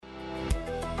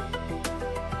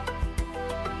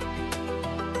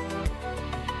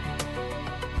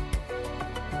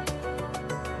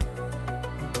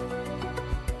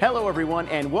Hello, everyone,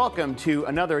 and welcome to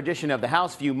another edition of the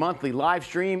House View Monthly live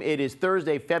stream. It is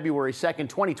Thursday, February 2nd,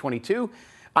 2022.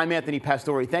 I'm Anthony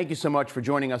Pastore. Thank you so much for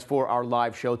joining us for our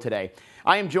live show today.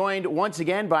 I am joined once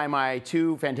again by my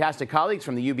two fantastic colleagues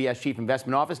from the UBS Chief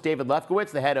Investment Office, David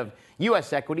Lefkowitz, the head of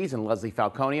U.S. Equities, and Leslie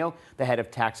Falconio, the head of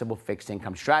Taxable Fixed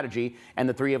Income Strategy. And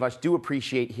the three of us do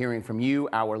appreciate hearing from you,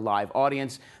 our live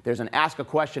audience. There's an Ask a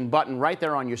Question button right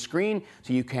there on your screen,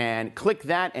 so you can click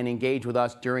that and engage with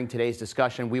us during today's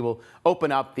discussion. We will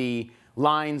open up the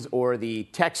lines or the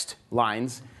text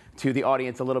lines to the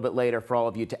audience a little bit later for all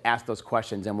of you to ask those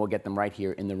questions, and we'll get them right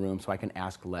here in the room so I can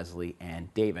ask Leslie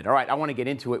and David. All right, I want to get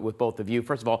into it with both of you.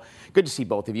 First of all, good to see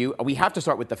both of you. We have to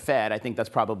start with the Fed. I think that's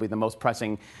probably the most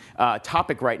pressing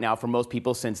topic right now for most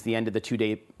people since the end of the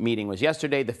two-day meeting was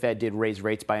yesterday. The Fed did raise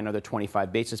rates by another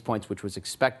 25 basis points, which was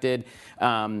expected.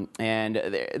 And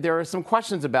there are some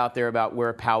questions about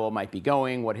where Powell might be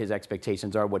going, what his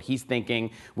expectations are, what he's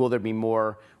thinking. Will there be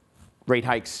more rate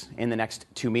hikes in the next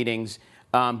two meetings?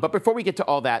 But before we get to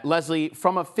all that, Leslie,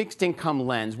 from a fixed income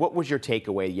lens, what was your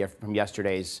takeaway from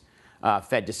yesterday's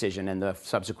Fed decision and the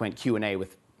subsequent Q&A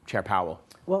with Chair Powell?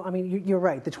 Well, I mean, you're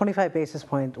right. The 25 basis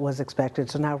point was expected,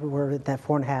 so now we're at that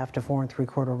 4.5 to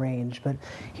 4.75 range. But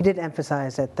he did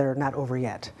emphasize that they're not over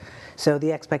yet. So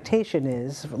the expectation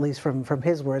is, at least from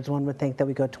his words, one would think that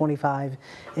we go 25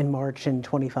 in March and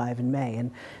 25 in May.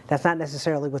 And that's not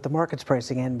necessarily what the market's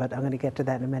pricing in, but I'm going to get to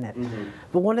that in a minute. Mm-hmm.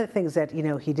 But one of the things that,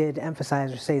 he did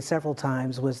emphasize or say several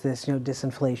times was this,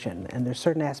 disinflation. And there's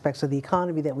certain aspects of the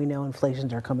economy that we know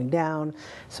inflations are coming down.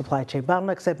 Supply chain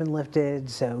bottlenecks have been lifted.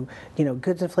 So,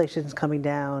 goods inflation is coming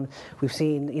down. We've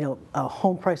seen,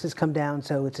 home prices come down.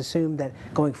 So it's assumed that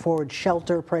going forward,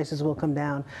 shelter prices will come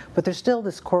down. But there's still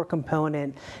this core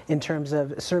component in terms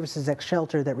of services ex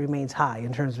shelter that remains high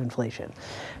in terms of inflation.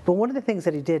 But one of the things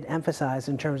that he did emphasize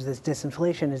in terms of this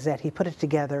disinflation is that he put it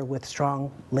together with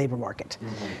strong labor market.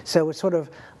 Mm-hmm. So it sort of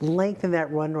lengthened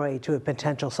that runway to a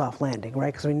potential soft landing,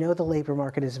 right? Because we know the labor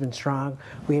market has been strong.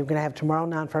 We're going to have tomorrow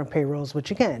non-farm payrolls,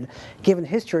 which again, given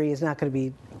history, is not going to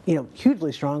be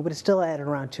hugely strong, but it's still at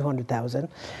around 200,000.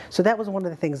 So that was one of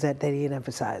the things that he had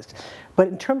emphasized. But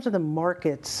in terms of the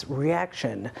market's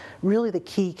reaction, really the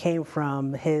key came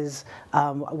from his,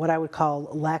 what I would call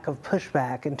lack of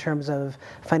pushback in terms of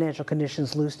financial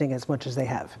conditions loosening as much as they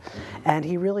have. And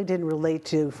he really didn't relate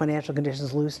to financial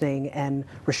conditions loosening and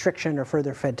restriction or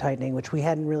further Fed tightening, which we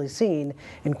hadn't really seen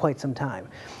in quite some time.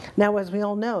 Now, as we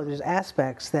all know, there's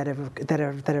aspects that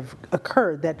have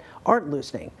occurred that aren't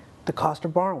loosening. The cost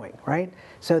of borrowing, right?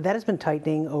 So that has been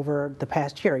tightening over the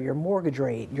past year. Your mortgage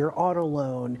rate, your auto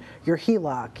loan, your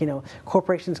HELOC,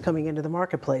 corporations coming into the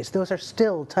marketplace, those are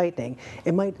still tightening.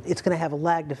 It's going to have a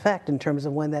lagged effect in terms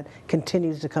of when that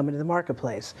continues to come into the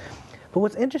marketplace. But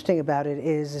what's interesting about it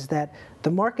is that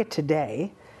the market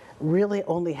today really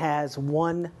only has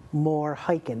one more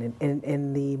hike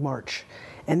in the March.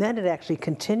 And then it actually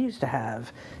continues to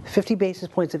have 50 basis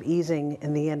points of easing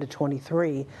in the end of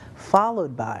 23,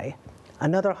 followed by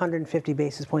another 150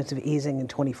 basis points of easing in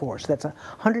 24. So that's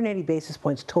 180 basis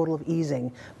points total of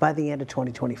easing by the end of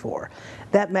 2024.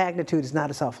 That magnitude is not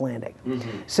a soft landing.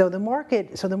 Mm-hmm. So the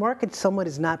market somewhat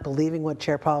is not believing what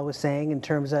Chair Powell was saying in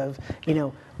terms of,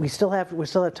 we still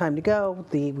have time to go.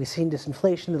 We've seen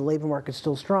disinflation. The labor market's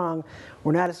still strong.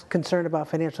 We're not as concerned about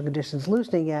financial conditions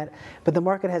loosening yet, but the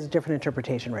market has a different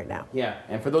interpretation right now. Yeah,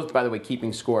 and for those, by the way,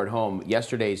 keeping score at home,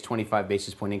 yesterday's 25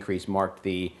 basis point increase marked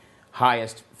the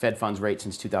highest Fed funds rate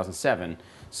since 2007.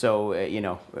 So,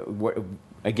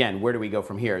 where do we go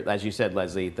from here? As you said,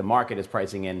 Leslie, the market is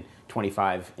pricing in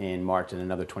 25 in March and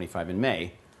another 25 in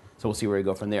May. So we'll see where we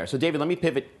go from there. So, David, let me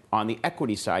pivot on the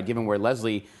equity side, given where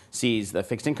Leslie sees the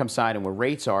fixed income side and where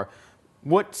rates are.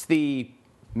 What's the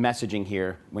messaging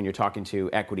here when you're talking to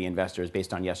equity investors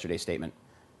based on yesterday's statement?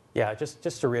 Yeah,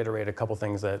 just to reiterate a couple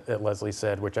things that Leslie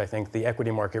said, which I think the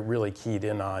equity market really keyed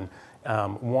in on.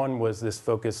 One was this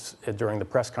focus during the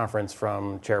press conference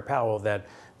from Chair Powell that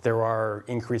there are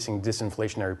increasing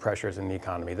disinflationary pressures in the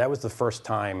economy. That was the first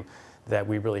time that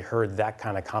we really heard that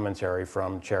kind of commentary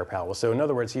from Chair Powell. So in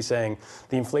other words, he's saying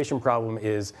the inflation problem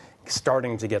is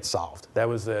starting to get solved. That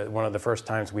was one of the first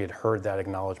times we had heard that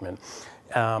acknowledgement.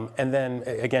 And then,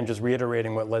 again, just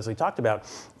reiterating what Leslie talked about,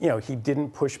 he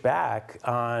didn't push back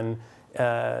on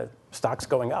stocks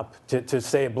going up, to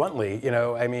say it bluntly.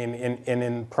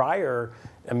 In prior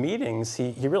meetings,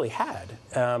 he really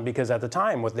had, because at the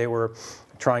time, what they were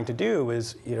trying to do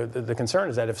is, the concern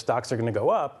is that if stocks are going to go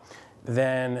up,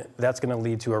 then that's going to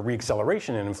lead to a reacceleration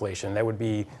in inflation. That would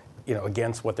be,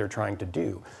 against what they're trying to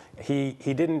do.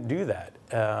 He didn't do that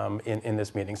in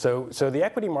this meeting. So the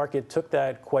equity market took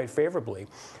that quite favorably.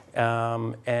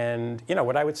 And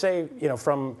what I would say,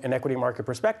 from an equity market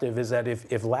perspective, is that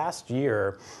if last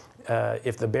year,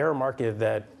 if the bear market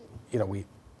that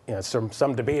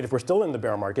some debate if we're still in the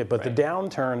bear market, but the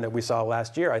downturn that we saw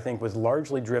last year, I think, was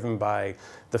largely driven by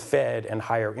the Fed and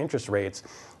higher interest rates.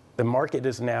 The market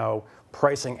is now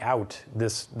pricing out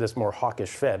this more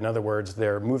hawkish Fed. In other words,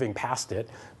 they're moving past it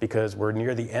because we're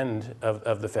near the end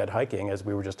of the Fed hiking, as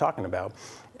we were just talking about.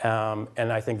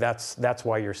 And I think that's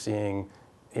why you're seeing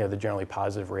the generally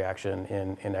positive reaction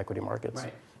in equity markets.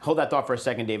 Right. Hold that thought for a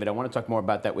second, David. I want to talk more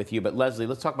about that with you. But Leslie,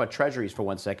 let's talk about treasuries for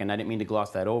 1 second. I didn't mean to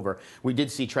gloss that over. We did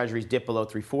see treasuries dip below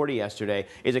 340 yesterday.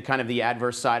 Is it kind of the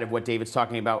adverse side of what David's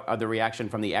talking about, the reaction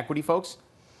from the equity folks?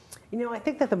 I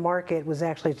think that the market was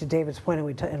actually, to David's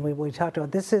point, and we talked about,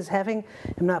 this is having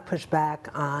him not push back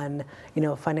on,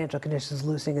 financial conditions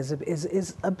loosening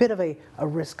is a bit of a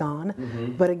risk on.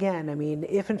 Mm-hmm. But again,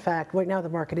 if in fact, right now the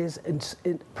market is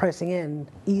pricing in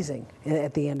easing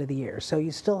at the end of the year. So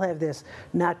you still have this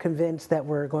not convinced that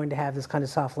we're going to have this kind of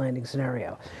soft landing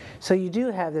scenario. So you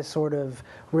do have this sort of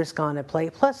risk on at play.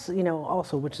 Plus,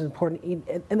 also, which is important,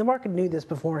 and the market knew this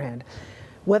beforehand,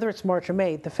 whether it's March or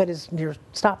May, the Fed is near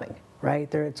stopping,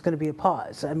 right? It's going to be a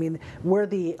pause. Where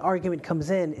the argument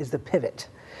comes in is the pivot.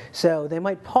 So they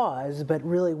might pause, but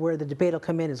really where the debate will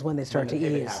come in is when they start to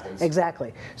ease.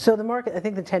 Exactly. So the market, I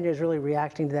think the 10-year is really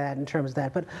reacting to that in terms of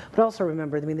that. But also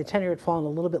remember, the 10-year had fallen a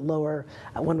little bit lower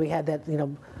when we had that,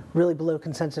 really below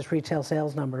consensus retail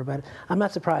sales number. But I'm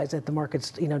not surprised that the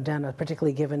market's, down,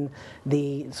 particularly given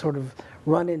the sort of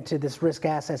run into this risk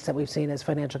assets that we've seen as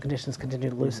financial conditions continue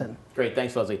to loosen. Great.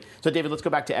 Thanks, Leslie. So, David, let's go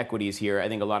back to equities here. I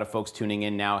think a lot of folks tuning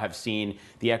in now have seen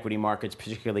the equity markets,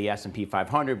 particularly S&P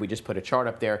 500. We just put a chart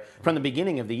up there. From the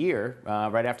beginning of the year,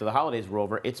 right after the holidays were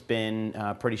over, it's been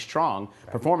pretty strong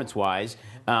performance-wise,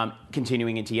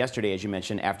 continuing into yesterday, as you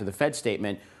mentioned, after the Fed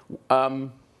statement.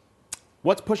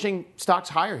 What's pushing stocks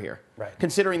higher here,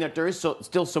 considering that there is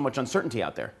still so much uncertainty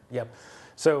out there? Yep.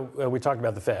 So we talked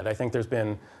about the Fed. I think there's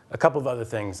been a couple of other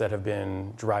things that have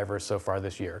been drivers so far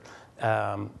this year.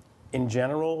 In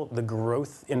general, the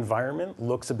growth environment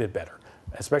looks a bit better,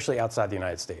 especially outside the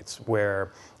United States,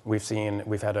 where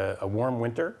we've had a warm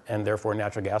winter, and therefore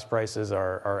natural gas prices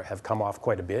have come off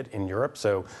quite a bit in Europe.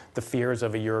 So the fears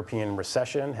of a European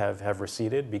recession have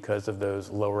receded because of those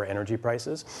lower energy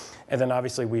prices. And then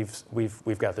obviously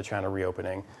we've got the China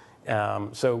reopening.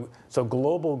 So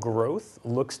global growth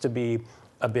looks to be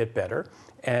a bit better.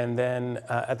 And then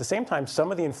at the same time,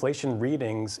 some of the inflation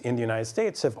readings in the United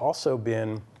States have also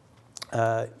been,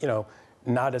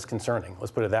 not as concerning.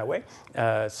 Let's put it that way.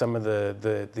 Some of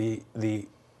the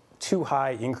too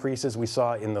high increases we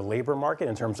saw in the labor market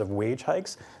in terms of wage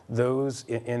hikes, those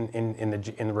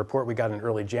in the report we got in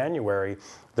early January,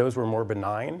 those were more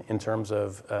benign in terms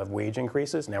of wage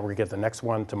increases. Now we're going to get the next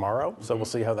one tomorrow, so we'll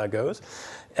see how that goes.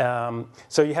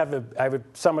 So you have I would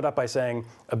sum it up by saying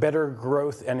a better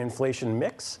growth and inflation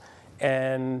mix.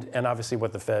 And obviously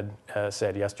what the Fed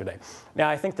said yesterday. Now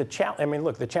I think the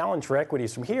challenge for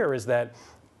equities from here is that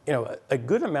a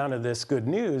good amount of this good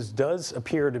news does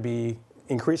appear to be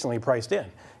increasingly priced in.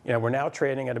 We're now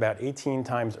trading at about 18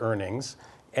 times earnings,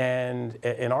 and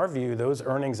in our view, those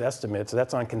earnings estimates,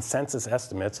 that's on consensus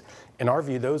estimates, in our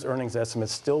view, those earnings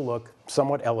estimates still look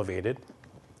somewhat elevated.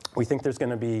 We think there's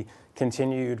going to be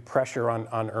continued pressure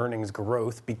on earnings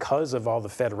growth because of all the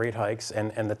Fed rate hikes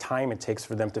and the time it takes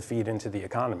for them to feed into the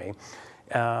economy.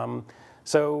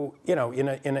 So,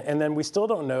 and then we still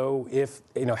don't know if,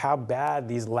 how bad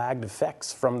these lagged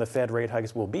effects from the Fed rate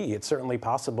hikes will be. It's certainly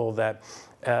possible that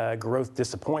growth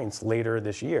disappoints later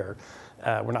this year.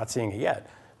 We're not seeing it yet.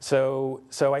 So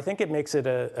I think it makes it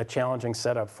a challenging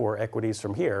setup for equities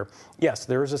from here. Yes,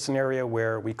 there is a scenario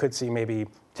where we could see maybe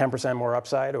 10% more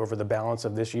upside over the balance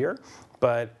of this year,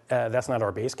 but that's not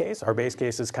our base case. Our base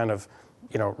case is kind of,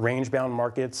 range-bound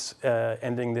markets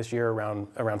ending this year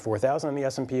around 4,000 in the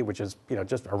S&P, which is,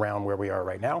 just around where we are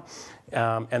right now.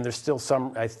 And there's still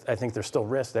I think there's still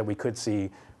risk that we could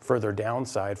see further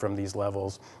downside from these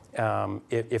levels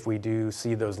if we do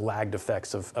see those lagged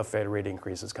effects of Fed rate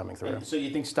increases coming through. And so you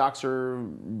think stocks are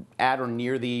at or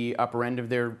near the upper end of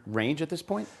their range at this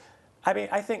point?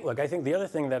 I think the other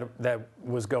thing that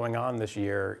was going on this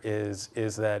year is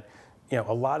that,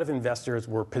 a lot of investors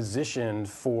were positioned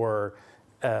for,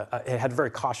 had a very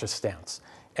cautious stance.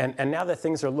 And now that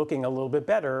things are looking a little bit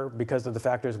better because of the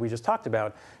factors we just talked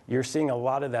about, you're seeing a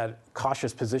lot of that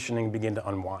cautious positioning begin to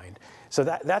unwind. So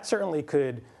that certainly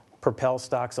could propel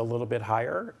stocks a little bit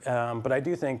higher. But I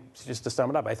do think, just to sum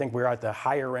it up, I think we're at the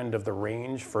higher end of the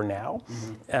range for now.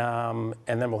 And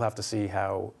then we'll have to see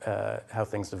how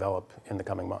things develop in the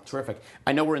coming months. Terrific.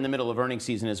 I know we're in the middle of earnings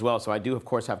season as well, so I do, of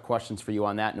course, have questions for you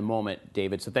on that in a moment,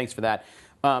 David. So thanks for that.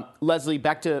 Leslie,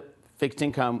 back to fixed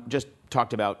income. Just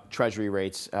talked about Treasury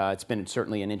rates. It's been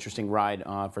certainly an interesting ride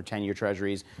for 10-year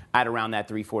Treasuries at around that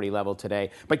 340 level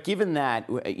today. But given that,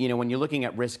 when you're looking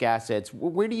at risk assets,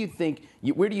 where do you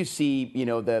see,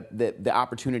 the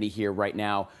opportunity here right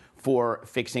now for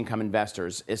fixed income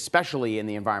investors, especially in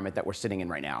the environment that we're sitting in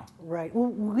right now? Right. Well,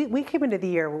 we came into the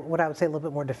year, what I would say, a little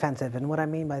bit more defensive. And what I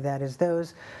mean by that is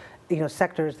those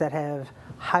sectors that have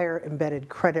higher embedded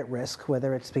credit risk,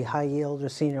 whether it's the high yield or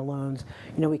senior loans,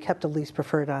 we kept a least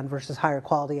preferred on versus higher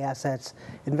quality assets,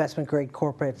 investment grade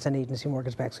corporates, and agency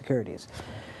mortgage-backed securities.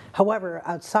 However,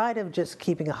 outside of just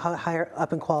keeping a higher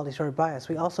up in quality sort of bias,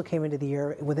 we also came into the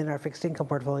year within our fixed income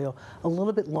portfolio a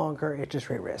little bit longer interest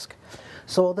rate risk.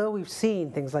 So although we've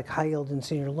seen things like high yield and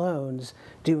senior loans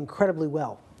do incredibly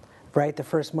well, right, the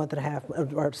first month and a half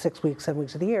or 6 weeks, 7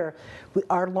 weeks of the year,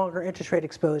 our longer interest rate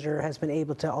exposure has been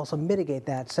able to also mitigate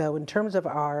that. So in terms of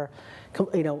our,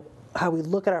 how we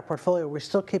look at our portfolio, we're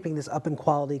still keeping this up in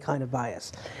quality kind of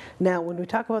bias. Now, when we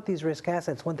talk about these risk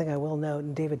assets, one thing I will note,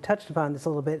 and David touched upon this a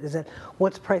little bit, is that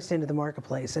what's priced into the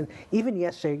marketplace. And even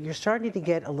yesterday, you're starting to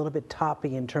get a little bit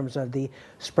toppy in terms of the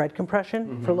spread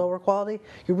compression for lower quality.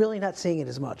 You're really not seeing it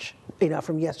as much,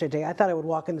 from yesterday. I thought I would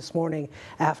walk in this morning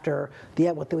after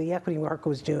what the equity market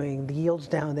was doing, the yields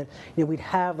down, that we'd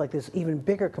have like this even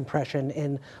bigger compression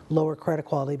in lower credit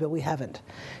quality, but we haven't.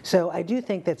 So I do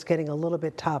think that's getting a little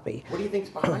bit toppy. What do you think's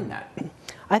behind that?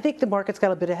 I think the market's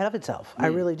got a bit ahead of itself. I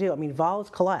really do. I mean, vol has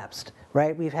collapsed,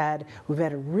 right? We've had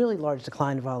a really large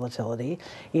decline in volatility.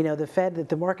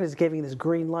 The market is giving this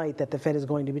green light that the Fed is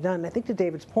going to be done. And I think to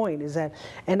David's point is that,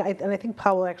 and I think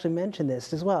Powell actually mentioned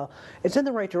this as well, it's in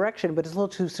the right direction, but it's a little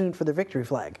too soon for the victory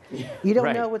flag. You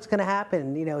don't know what's going to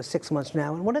happen, 6 months from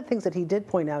now. And one of the things that he did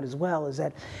point out as well is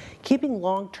that keeping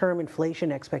long-term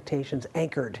inflation expectations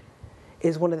anchored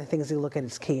is one of the things you look at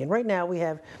as key. And right now we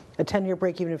have a 10-year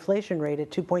break-even inflation rate at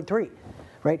 2.3,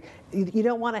 right? You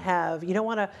don't want to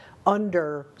underhike,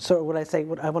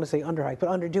 but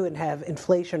underdo it and have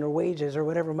inflation or wages or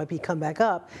whatever might be come back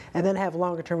up, and then have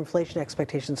longer-term inflation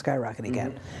expectations skyrocket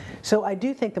again. So I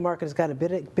do think the market has got a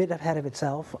bit ahead of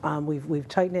itself. We've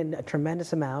tightened in a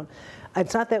tremendous amount.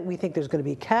 It's not that we think there's going to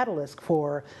be a catalyst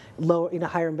for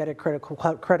higher embedded credit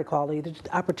quality.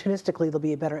 Opportunistically, there'll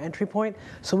be a better entry point.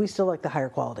 So we still like the higher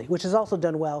quality, which has also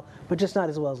done well, but just not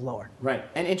as well as lower. Right.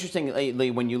 And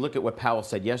interestingly, when you look at what Powell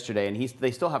said yesterday, and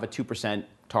they still have a 2%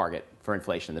 target for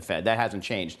inflation in the Fed. That hasn't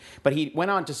changed. But he went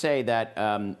on to say that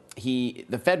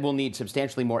the Fed will need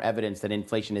substantially more evidence that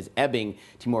inflation is ebbing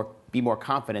to be more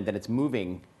confident that it's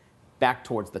moving back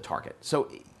towards the target.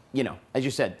 So, as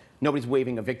you said, nobody's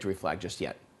waving a victory flag just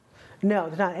yet. No,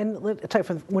 they're not. And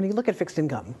when you look at fixed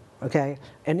income, okay,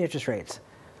 and interest rates,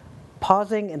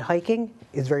 pausing and hiking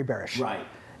is very bearish. Right.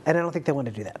 And I don't think they want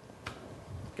to do that.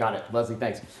 Got it. Leslie,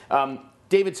 thanks.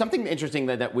 David, something interesting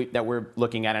that we're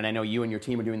looking at, and I know you and your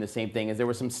team are doing the same thing, is there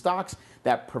were some stocks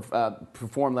that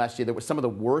performed last year that were some of the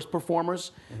worst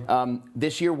performers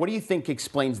this year. What do you think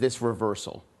explains this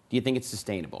reversal? Do you think it's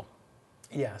sustainable?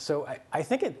 Yeah, so I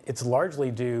think it's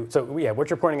largely due, what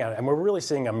you're pointing out, and we're really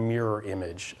seeing a mirror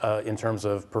image in terms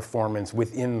of performance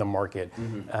within the market.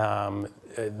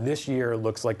 This year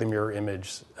looks like the mirror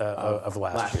image of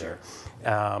last year.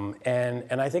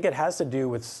 And I think it has to do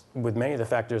with many of the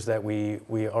factors that we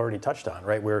already touched on,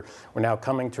 right? We're now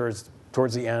coming towards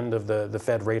the end of the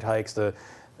Fed rate hikes. The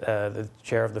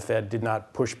chair of the Fed did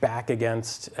not push back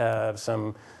against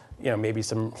maybe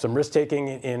some risk taking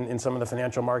in some of the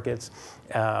financial markets.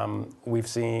 We've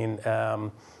seen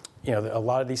a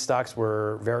lot of these stocks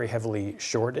were very heavily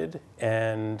shorted,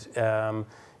 and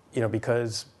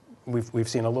because we've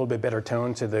seen a little bit better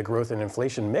tone to the growth and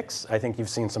inflation mix, I think you've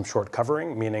seen some short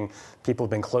covering, meaning people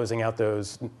have been closing out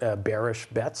those bearish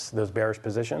bets, those bearish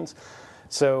positions.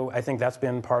 So I think that's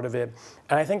been part of it,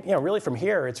 and I think really from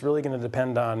here it's really going to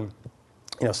depend on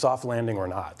soft landing or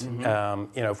not.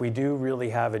 If we do really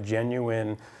have a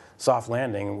genuine soft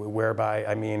landing,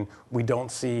 whereby, we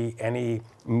don't see any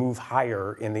move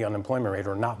higher in the unemployment rate,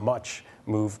 or not much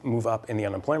move up in the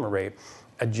unemployment rate,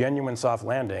 a genuine soft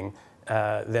landing,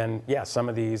 then some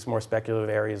of these more speculative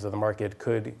areas of the market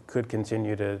could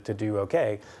continue to do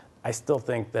okay. I still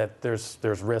think that there's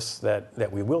risks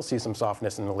that we will see some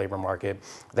softness in the labor market.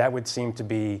 That would seem to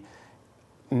be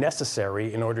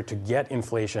necessary in order to get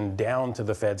inflation down to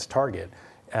the Fed's target.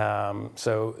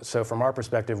 So from our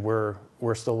perspective, we're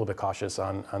still a little bit cautious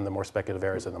on the more speculative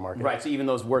areas of the market. Right. So even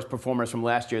those worst performers from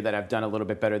last year that have done a little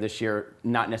bit better this year,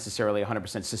 not necessarily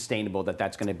 100% sustainable.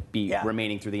 That's going to be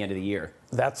remaining through the end of the year.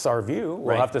 That's our view.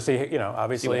 We'll have to see.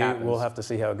 Obviously, we'll have to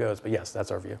see how it goes. But yes,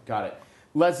 that's our view. Got it.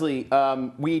 Leslie,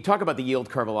 we talk about the yield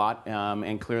curve a lot,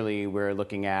 and clearly we're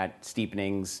looking at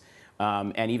steepenings.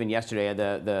 And even yesterday,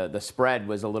 the spread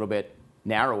was a little bit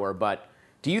narrower. But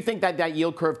do you think that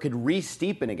yield curve could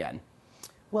re-steepen again?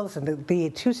 Well, listen, the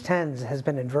 2s10s has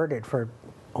been inverted for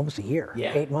almost a year,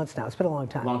 8 months now. It's been a long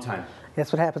time. Long time.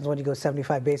 That's what happens when you go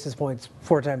 75 basis points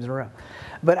 4 times in a row.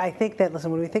 But I think that, listen,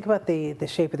 when we think about the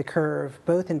shape of the curve,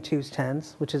 both in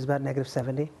 2s10s, which is about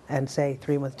 -70, and say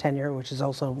 3-month 10-year, which is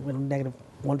also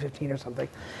 -115 or something,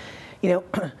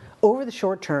 over the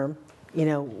short term,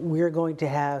 we're going to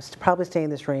have probably stay in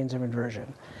this range of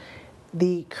inversion.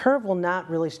 The curve will not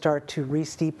really start to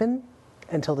re-steepen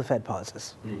until the Fed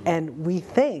pauses. Mm-hmm. And we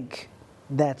think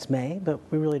that's May, but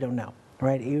we really don't know,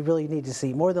 right? You really need to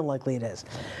see. More than likely it is.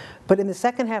 But in the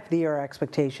second half of the year, our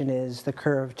expectation is the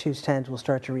curve 2s10s will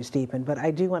start to re-steepen. But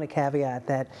I do want to caveat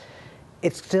that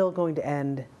it's still going to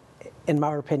end, in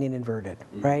our opinion, inverted,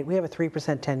 right? We have a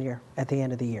 3% 10-year at the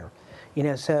end of the year.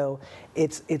 So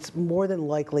it's more than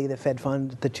likely the Fed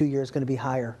fund, the 2 year is going to be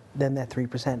higher than that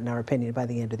 3% in our opinion by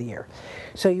the end of the year.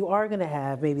 So you are going to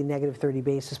have maybe -30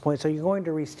 basis points. So you're going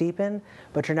to re-steepen,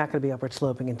 but you're not going to be upward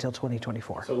sloping until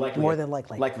 2024. So likely, more than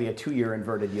likely. Likely a 2-year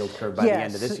inverted yield curve by the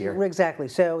end of this year. Exactly.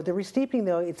 So the re-steepening,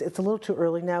 though, it's a little too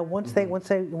early now. Once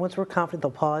we're confident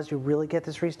they'll pause, you really get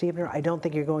this re-steepener. I don't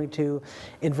think you're going to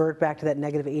invert back to that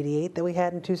 -88 that we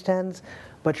had in 2s10s,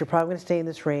 but you're probably going to stay in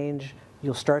this range.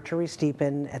 You'll start to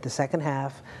re-steepen at the second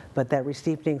half, but that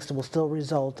re-steepening will still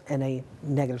result in a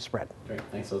negative spread. Great.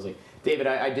 Thanks, Leslie. David,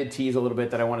 I did tease a little bit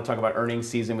that I want to talk about earnings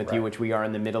season with you, which we are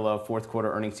in the middle of fourth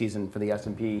quarter earnings season for the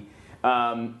S&P.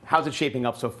 How's it shaping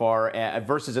up so far,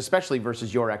 especially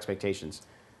versus your expectations?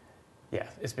 Yeah,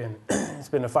 it's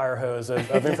been a fire hose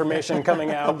of information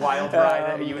coming out. A wild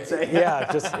ride, you would say.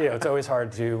 Yeah, just it's always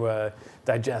hard to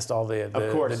digest all the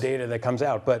data that comes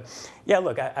out. But yeah,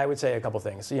 look, I would say a couple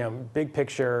things. Big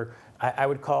picture, I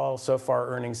would call so far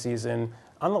earnings season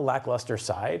on the lackluster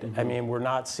side. Mm-hmm. I mean, we're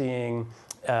not seeing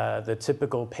the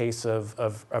typical pace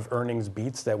of earnings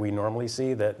beats that we normally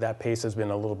see. That pace has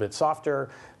been a little bit softer.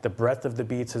 The breadth of the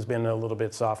beats has been a little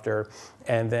bit softer.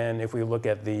 And then if we look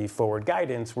at the forward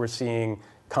guidance, we're seeing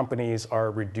companies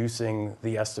are reducing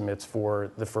the estimates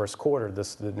for the first quarter,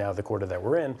 now the quarter that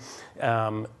we're in,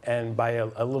 and by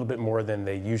a little bit more than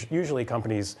they usually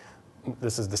companies.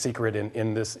 This is the secret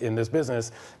in this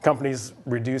business. Companies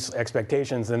reduce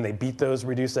expectations, and they beat those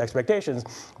reduced expectations,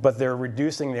 but they're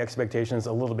reducing the expectations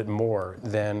a little bit more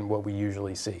than what we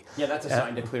usually see. Yeah, that's a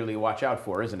sign to clearly watch out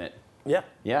for, isn't it? Yeah,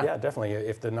 definitely.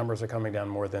 If the numbers are coming down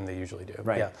more than they usually do,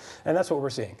 right? Yeah, and that's what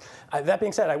we're seeing. That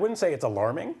being said, I wouldn't say it's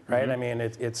alarming, right? Mm-hmm. I mean,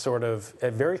 it's sort of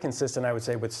very consistent, I would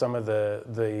say, with some of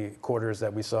the quarters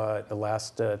that we saw the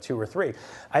last 2 or 3.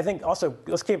 I think also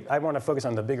I want to focus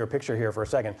on the bigger picture here for a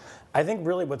second. I think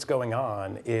really what's going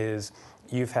on is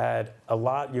you had a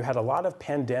lot of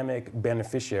pandemic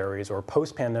beneficiaries or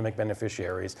post-pandemic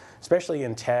beneficiaries, especially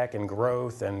in tech and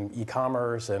growth and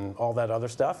e-commerce and all that other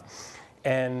stuff,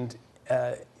 and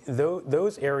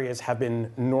those areas have been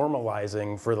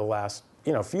normalizing for the last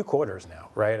few quarters now,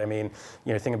 right? I mean,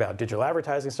 think about digital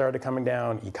advertising started coming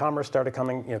down, e-commerce started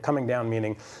coming down,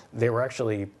 meaning they were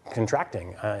actually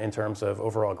contracting in terms of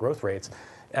overall growth rates.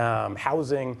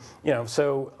 Housing,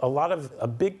 so a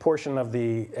big portion of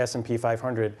the S&P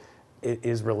 500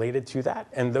 is related to that,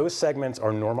 and those segments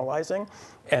are normalizing,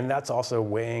 and that's also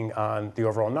weighing on the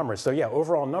overall numbers. So yeah,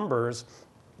 overall numbers.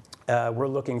 We were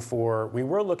looking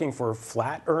for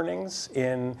flat earnings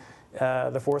in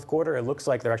the fourth quarter. It looks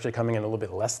like they're actually coming in a little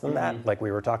bit less than that, like we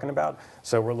were talking about.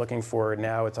 So we're looking for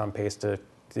now it's on pace to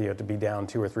be down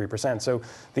 2 or 3%. So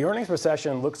the earnings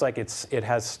recession looks like it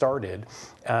has started,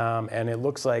 and it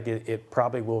looks like it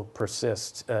probably will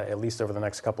persist at least over the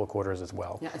next couple of quarters as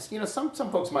well. Yeah, some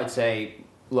folks might say,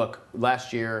 look,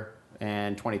 last year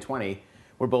and 2020.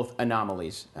 Were both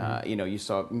anomalies. You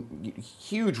saw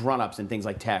huge run-ups in things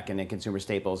like tech and in consumer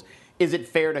staples. Is it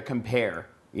fair to compare?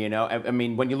 I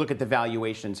mean, when you look at the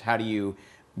valuations, how do you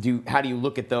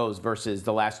look at those versus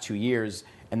the last 2 years,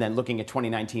 and then looking at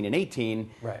 2019 and 18?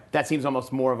 Right. That seems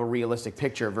almost more of a realistic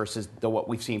picture versus what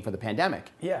we've seen for the pandemic.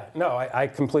 Yeah, no, I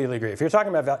completely agree. If you're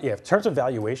talking about in terms of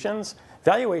valuations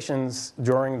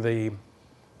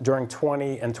during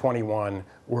 20 and 21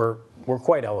 were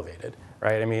quite elevated.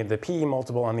 Right? I mean, the PE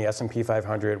multiple on the S&P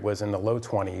 500 was in the low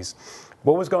 20s.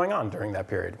 What was going on during that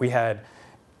period? We had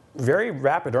very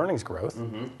rapid earnings growth,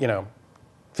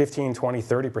 15, 20,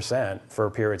 30% for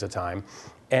periods of time.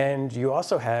 And you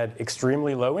also had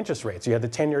extremely low interest rates. You had the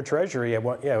 10-year Treasury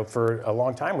for a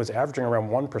long time was averaging around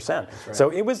 1%. Right. So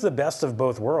it was the best of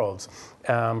both worlds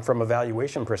from a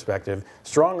valuation perspective.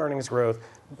 Strong earnings growth,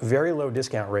 very low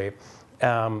discount rate.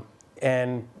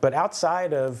 But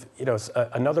outside of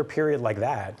another period like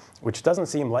that, which doesn't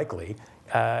seem likely,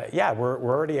 we're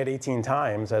already at 18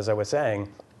 times, as I was saying.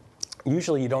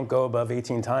 Usually you don't go above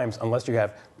 18 times unless you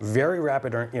have very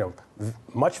rapid,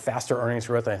 much faster earnings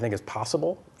growth than I think is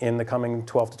possible in the coming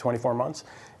 12 to 24 months,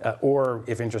 or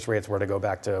if interest rates were to go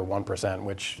back to 1%,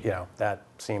 which, that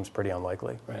seems pretty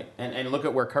unlikely. Right, and look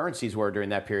at where currencies were during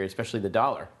that period, especially the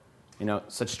dollar.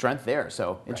 Such strength there,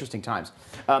 so interesting times.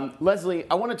 Leslie,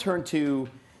 I want to turn to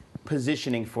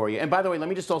positioning for you. And by the way, let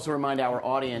me just also remind our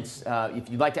audience, if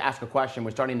you'd like to ask a question,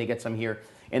 we're starting to get some here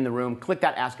in the room. Click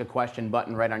that Ask a Question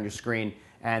button right on your screen,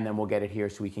 and then we'll get it here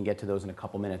so we can get to those in a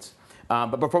couple minutes.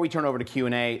 But before we turn over to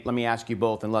Q&A, let me ask you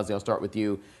both, and Leslie, I'll start with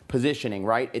you. Positioning,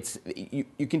 right?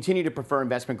 You continue to prefer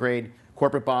investment-grade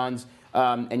corporate bonds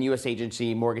and U.S.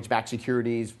 agency mortgage-backed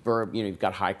securities for, you've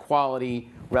got high quality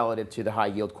relative to the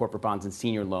high-yield corporate bonds and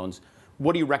senior loans.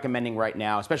 What are you recommending right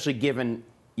now, especially given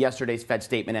yesterday's Fed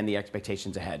statement and the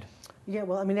expectations ahead? Yeah,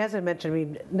 well, as I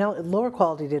mentioned, lower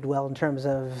quality did well in terms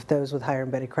of those with higher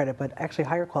embedded credit, but actually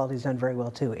higher quality has done very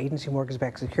well too. Agency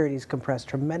mortgage-backed securities compressed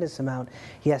tremendous amount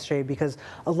yesterday because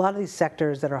a lot of these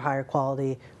sectors that are higher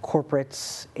quality,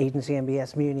 corporates, agency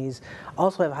MBS, munis,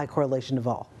 also have a high correlation to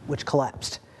vol, which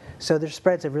collapsed. So their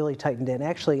spreads have really tightened in.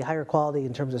 Actually, higher quality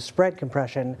in terms of spread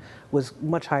compression was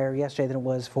much higher yesterday than it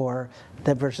was for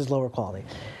that versus lower quality.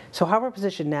 So how we're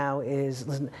positioned now is,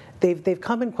 listen, they've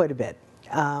come in quite a bit.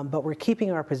 But we're keeping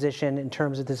our position in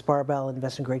terms of this barbell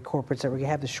investment-grade corporates that we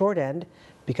have the short end,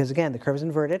 because again, the curve is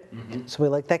inverted, so we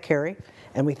like that carry,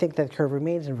 and we think that curve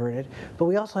remains inverted. But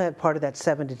we also have part of that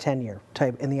 7 to 10 year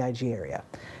type in the IG area,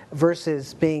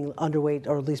 versus being underweight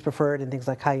or least preferred in things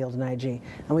like high yield and IG.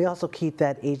 And we also keep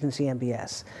that agency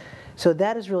MBS. So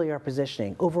that is really our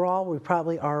positioning. Overall, we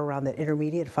probably are around that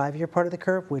intermediate 5-year part of the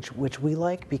curve, which we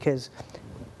like because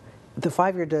the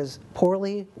 5-year does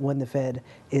poorly when the Fed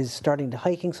is starting the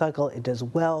hiking cycle. It does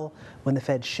well when the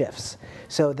Fed shifts.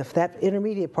 So that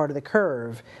intermediate part of the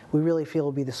curve, we really feel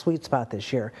will be the sweet spot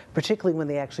this year, particularly when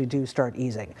they actually do start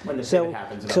easing. When the pivot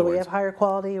happens, so we have higher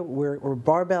quality. We're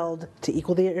barbelled to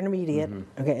equal the intermediate.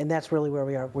 Okay, and that's really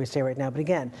where we stay right now. But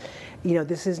again,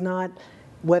 this is not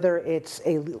whether it's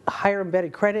a higher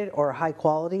embedded credit or high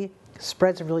quality.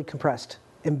 Spreads have really compressed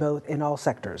in all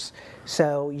sectors.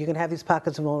 So you can have these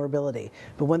pockets of vulnerability.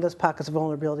 But when those pockets of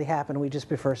vulnerability happen, we just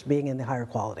prefer being in the higher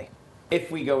quality.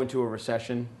 If we go into a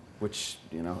recession, which,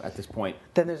 at this point,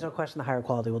 then there's no question the higher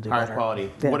quality will do better. Higher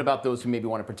quality. Yeah. What about those who maybe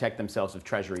want to protect themselves if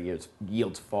Treasury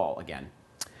yields fall again?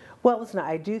 Well, listen,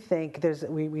 I do think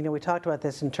we talked about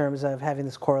this in terms of having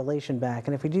this correlation back,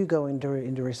 and if we do go into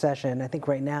recession, I think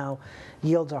right now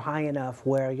yields are high enough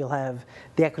where you'll have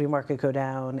the equity market go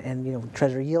down and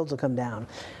Treasury yields will come down.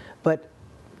 But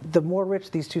the more rich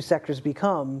these two sectors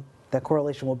become, that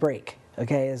correlation will break.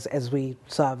 Okay, as we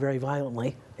saw very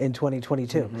violently in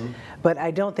 2022. But I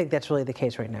don't think that's really the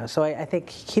case right now. So I think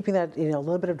keeping that a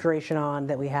little bit of duration on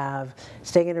that we have,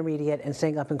 staying intermediate and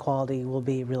staying up in quality will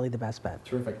be really the best bet.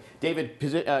 Terrific.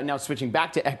 David, now switching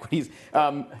back to equities,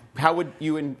 how would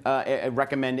you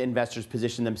recommend investors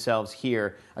position themselves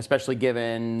here, especially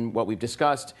given what we've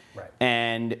discussed? Right.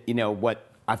 And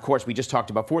what, of course, we just talked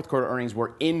about fourth quarter earnings.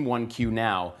 We're in 1Q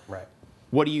now. Right.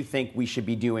 What do you think we should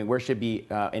be doing? Where should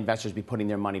investors be putting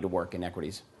their money to work in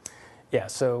equities? Yeah,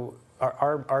 so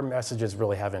our messages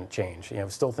really haven't changed.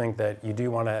 Still think that you do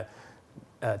want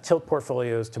to tilt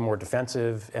portfolios to more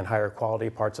defensive and higher quality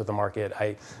parts of the market.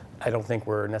 I don't think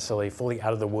we're necessarily fully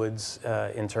out of the woods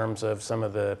in terms of some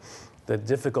of the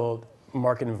difficult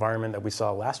market environment that we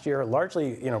saw last year,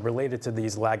 largely related to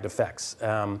these lagged effects.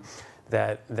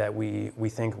 That we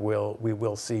think we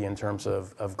will see in terms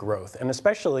of growth, and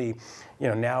especially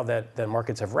now that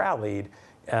markets have rallied,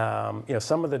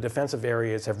 some of the defensive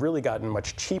areas have really gotten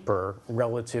much cheaper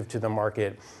relative to the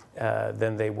market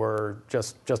than they were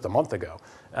just a month ago.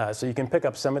 So you can pick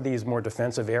up some of these more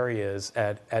defensive areas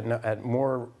at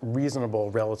more reasonable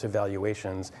relative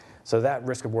valuations. So that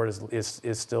risk reward is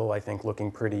still, I think, looking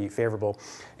pretty favorable.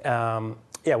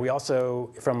 We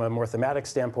also, from a more thematic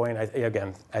standpoint,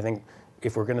 I think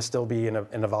if we're going to still be in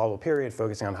a volatile period,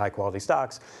 focusing on high quality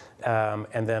stocks,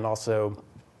 and then also,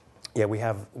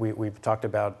 we've talked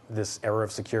about this era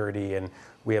of security, and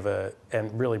we have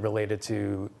and really related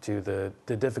to the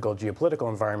difficult geopolitical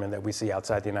environment that we see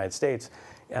outside the United States,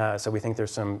 So we think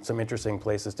there's some interesting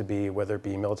places to be, whether it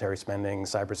be military spending,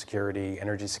 cybersecurity,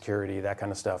 energy security, that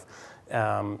kind of stuff.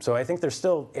 So I think there's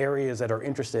still areas that are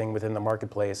interesting within the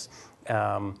marketplace.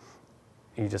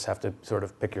 You just have to sort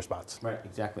of pick your spots. Right,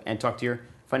 exactly. And talk to your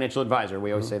financial advisor.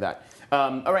 We always say that.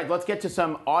 All right, let's get to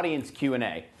some audience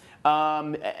Q&A.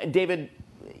 David,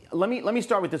 let me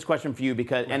start with this question for you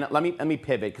because, and let me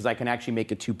pivot because I can actually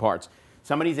make it two parts.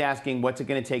 Somebody's asking, what's it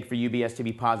going to take for UBS to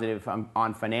be positive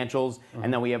on financials?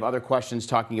 And then we have other questions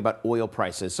talking about oil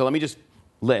prices. So let me just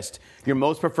list. Your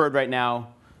most preferred right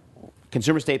now,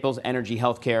 consumer staples, energy,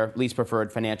 healthcare, least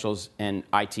preferred, financials, and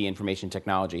IT, information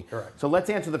technology. Correct. So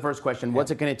let's answer the first question. What's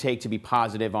it going to take to be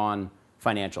positive on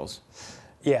financials?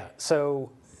 Yeah, so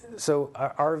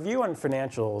our view on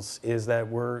financials is that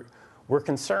we're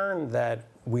concerned that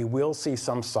we will see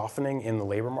some softening in the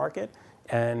labor market.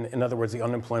 And in other words, the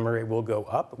unemployment rate will go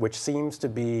up, which seems to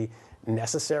be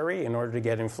necessary in order to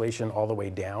get inflation all the way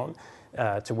down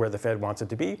to where the Fed wants it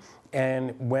to be.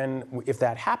 And if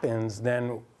that happens,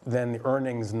 then the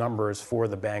earnings numbers for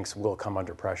the banks will come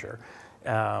under pressure.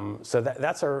 So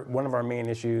that's one of our main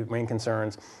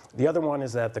concerns. The other one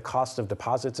is that the cost of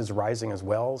deposits is rising as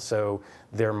well. So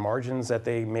their margins that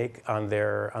they make on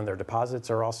their deposits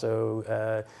are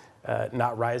also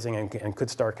not rising and could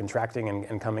start contracting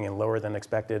and coming in lower than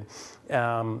expected.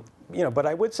 But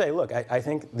I would say, look, I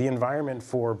think the environment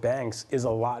for banks is a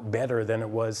lot better than it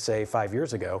was, say, 5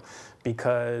 years ago,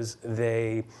 because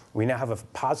we now have a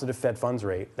positive Fed funds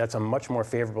rate. That's a much more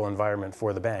favorable environment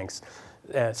for the banks.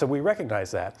 So we recognize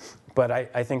that. But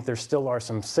I think there still are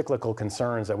some cyclical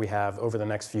concerns that we have over the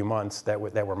next few months that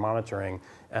we're monitoring,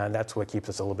 and that's what keeps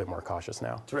us a little bit more cautious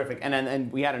now. Terrific.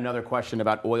 And we had another question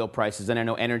about oil prices, and I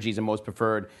know energy is the most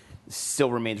preferred,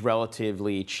 still remains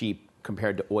relatively cheap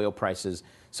compared to oil prices.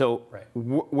 So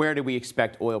where do we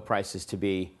expect oil prices to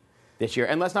be this year?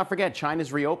 And let's not forget,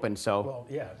 China's reopened, so. Well,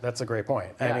 yeah, that's a great point.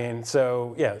 Yeah. I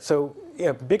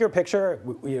mean, bigger picture,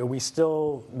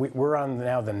 we're on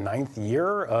now the 9th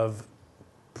year of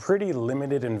pretty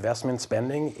limited investment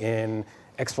spending in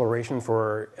exploration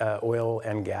for oil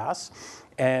and gas,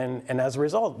 and as a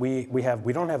result, we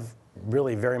don't have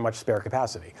really very much spare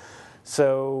capacity.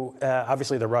 So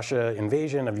obviously, the Russia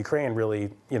invasion of Ukraine really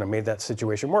made that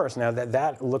situation worse. Now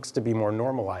that looks to be more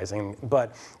normalizing,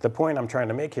 but the point I'm trying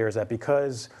to make here is that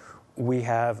because we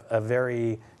have a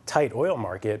very tight oil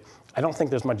market, I don't think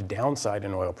there's much downside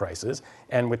in oil prices.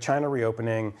 And with China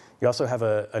reopening, you also have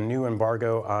a new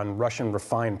embargo on Russian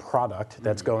refined product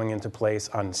that's going into place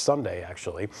on Sunday,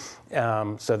 actually.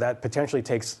 So that potentially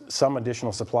takes some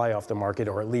additional supply off the market,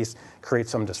 or at least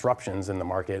creates some disruptions in the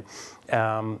market.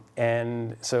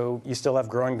 And so you still have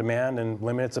growing demand and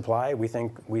limited supply. We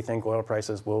think oil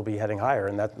prices will be heading higher,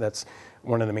 and that's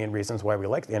one of the main reasons why we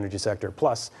like the energy sector.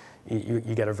 Plus, you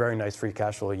get a very nice free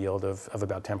cash flow yield of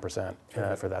about 10%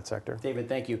 for that sector. David,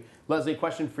 thank you. Leslie,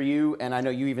 question for you, and I know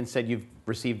you even said you've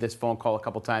received this phone call a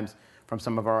couple times from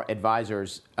some of our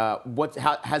advisors.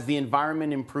 Has the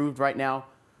environment improved right now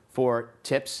for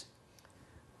tips?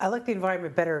 I like the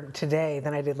environment better today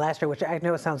than I did last year, which I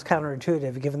know sounds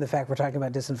counterintuitive given the fact we're talking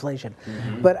about disinflation.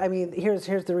 Mm-hmm. But I mean, here's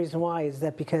the reason why is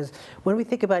that because when we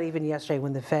think about even yesterday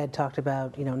when the Fed talked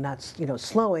about not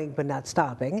slowing but not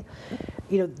stopping,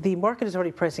 the market is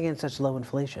already pricing in such low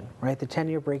inflation, right? The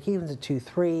 10-year break-even's at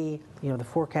 2.3. The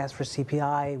forecast for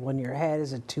CPI 1 year ahead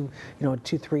is at 2.3,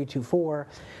 2.4.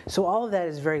 So all of that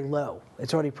is very low.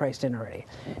 It's already priced in already.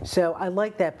 So I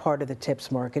like that part of the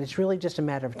tips market. It's really just a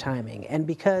matter of timing. And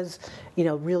because,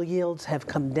 real yields have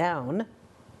come down,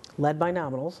 led by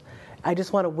nominals, I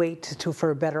just want to wait for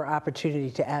a better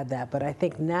opportunity to add that. But I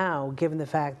think now, given the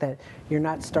fact that you're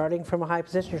not starting from a high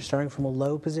position, you're starting from a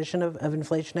low position of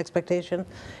inflation expectation,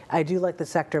 I do like the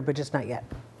sector, but just not yet.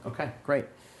 Okay, great.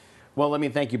 Well, let me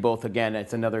thank you both again.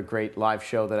 It's another great live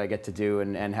show that I get to do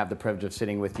and have the privilege of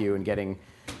sitting with you and getting.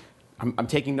 I'm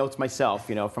taking notes myself,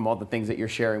 from all the things that you're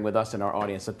sharing with us and our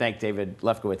audience. So thank David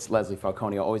Lefkowitz, Leslie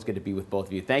Falcone. Always good to be with both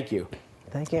of you. Thank you.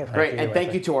 Thank you. Great, and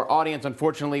thank you to our audience.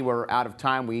 Unfortunately, we're out of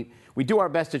time. We do our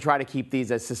best to try to keep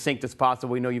these as succinct as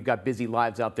possible. We know you've got busy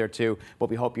lives out there too, but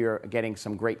we hope you're getting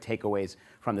some great takeaways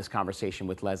from this conversation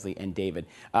with Leslie and David.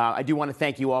 I do want to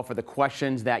thank you all for the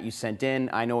questions that you sent in.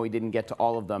 I know we didn't get to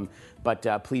all of them,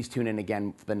 but please tune in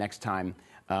again for the next time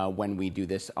when we do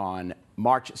this on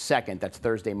March 2nd. That's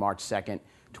Thursday, March 2nd,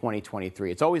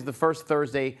 2023. It's always the first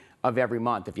Thursday of every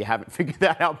month, if you haven't figured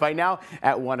that out by now,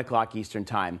 at 1 o'clock Eastern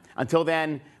Time. Until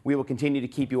then, we will continue to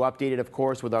keep you updated, of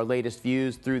course, with our latest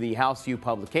views through the House View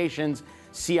publications,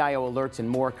 CIO alerts, and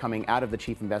more coming out of the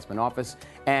Chief Investment Office.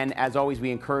 And as always,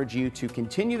 we encourage you to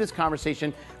continue this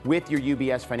conversation with your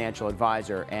UBS financial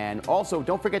advisor. And also,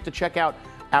 don't forget to check out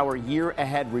our year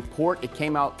ahead report. It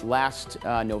came out last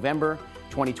November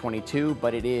 2022,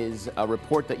 but it is a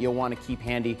report that you'll want to keep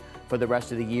handy for the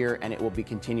rest of the year, and it will be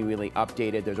continually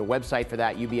updated. There's a website for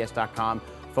that,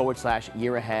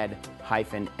 ubs.com/year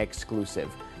ahead-exclusive.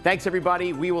 Thanks,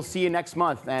 everybody. We will see you next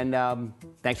month, and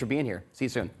thanks for being here. See you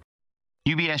soon.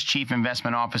 UBS Chief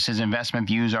Investment Office's investment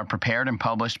views are prepared and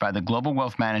published by the global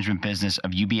wealth management business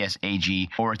of UBS AG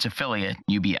or its affiliate,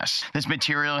 UBS. This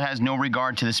material has no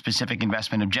regard to the specific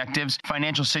investment objectives,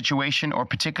 financial situation, or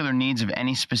particular needs of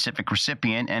any specific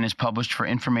recipient and is published for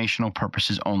informational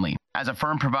purposes only. As a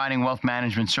firm providing wealth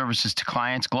management services to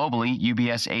clients globally,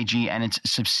 UBS AG and its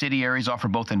subsidiaries offer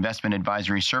both investment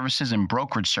advisory services and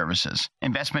brokerage services.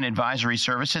 Investment advisory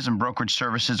services and brokerage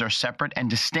services are separate and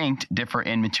distinct, differ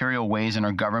in material ways, and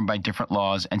are governed by different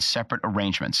laws and separate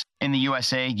arrangements. In the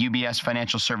USA, UBS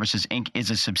Financial Services, Inc.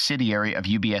 is a subsidiary of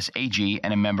UBS AG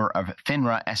and a member of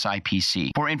FINRA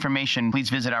SIPC. For information, please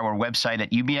visit our website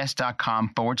at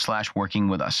ubs.com/working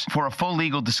with us. For a full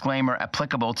legal disclaimer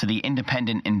applicable to the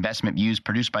independent investment views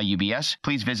produced by UBS,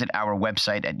 please visit our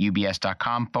website at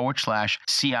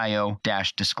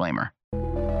ubs.com/CIO-disclaimer.